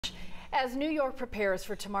As New York prepares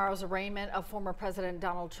for tomorrow's arraignment of former President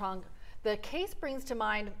Donald Trump, the case brings to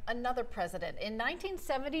mind another president. In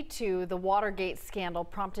 1972, the Watergate scandal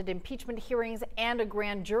prompted impeachment hearings and a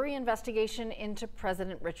grand jury investigation into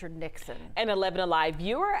President Richard Nixon. An 11 Alive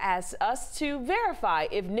viewer asked us to verify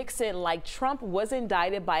if Nixon, like Trump, was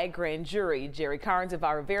indicted by a grand jury. Jerry Carnes of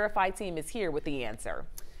our Verify team is here with the answer.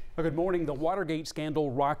 Good morning. The Watergate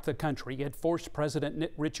scandal rocked the country. It forced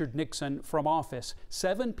President Richard Nixon from office.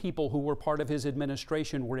 7 people who were part of his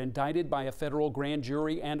administration were indicted by a federal grand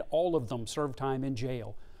jury, and all of them served time in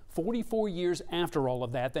jail. 44 years after all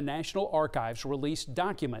of that, the National Archives released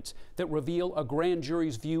documents that reveal a grand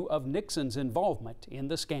jury's view of Nixon's involvement in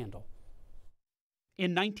the scandal.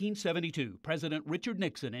 In 1972, President Richard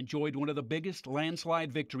Nixon enjoyed one of the biggest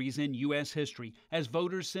landslide victories in U.S. history as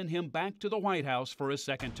voters sent him back to the White House for a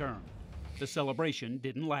second term. The celebration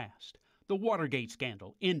didn't last. The Watergate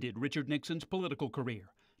scandal ended Richard Nixon's political career.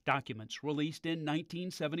 Documents released in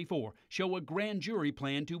 1974 show a grand jury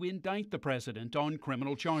plan to indict the president on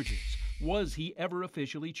criminal charges. Was he ever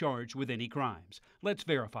officially charged with any crimes? Let's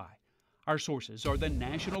verify. Our sources are the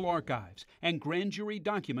National Archives and grand jury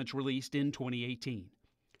documents released in 2018.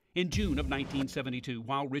 In June of 1972,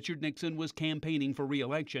 while Richard Nixon was campaigning for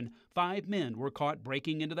re-election, 5 men were caught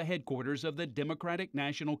breaking into the headquarters of the Democratic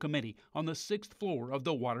National Committee on the 6th floor of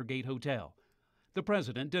the Watergate Hotel. The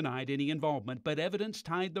president denied any involvement, but evidence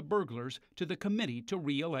tied the burglars to the committee to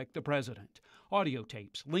re-elect the president. Audio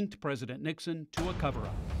tapes linked President Nixon to a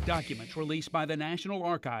cover-up. Documents released by the National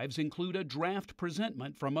Archives include a draft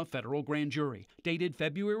presentment from a federal grand jury. Dated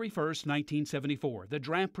February 1, 1974, the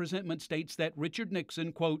draft presentment states that Richard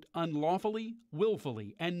Nixon, quote, unlawfully,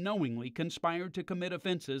 willfully, and knowingly conspired to commit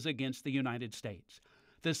offenses against the United States.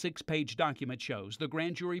 The 6-page document shows the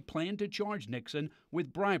grand jury planned to charge Nixon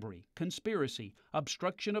with bribery, conspiracy,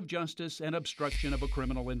 obstruction of justice, and obstruction of a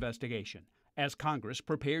criminal investigation. As Congress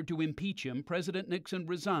prepared to impeach him, President Nixon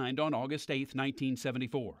resigned on August 8,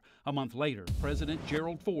 1974. A month later, President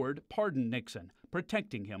Gerald Ford pardoned Nixon,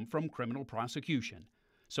 protecting him from criminal prosecution.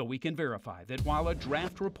 So we can verify that while a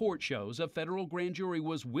draft report shows a federal grand jury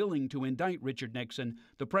was willing to indict Richard Nixon,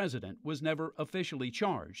 the president was never officially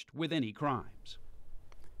charged with any crimes.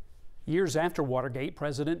 Years after Watergate,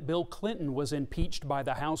 President Bill Clinton was impeached by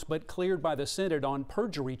the House but cleared by the Senate on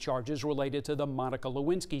perjury charges related to the Monica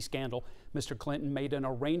Lewinsky scandal. Mr. Clinton made an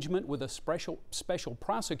arrangement with a special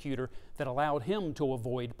prosecutor that allowed him to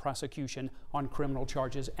avoid prosecution on criminal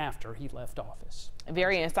charges after he left office.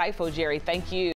 Very insightful, Jerry. Thank you.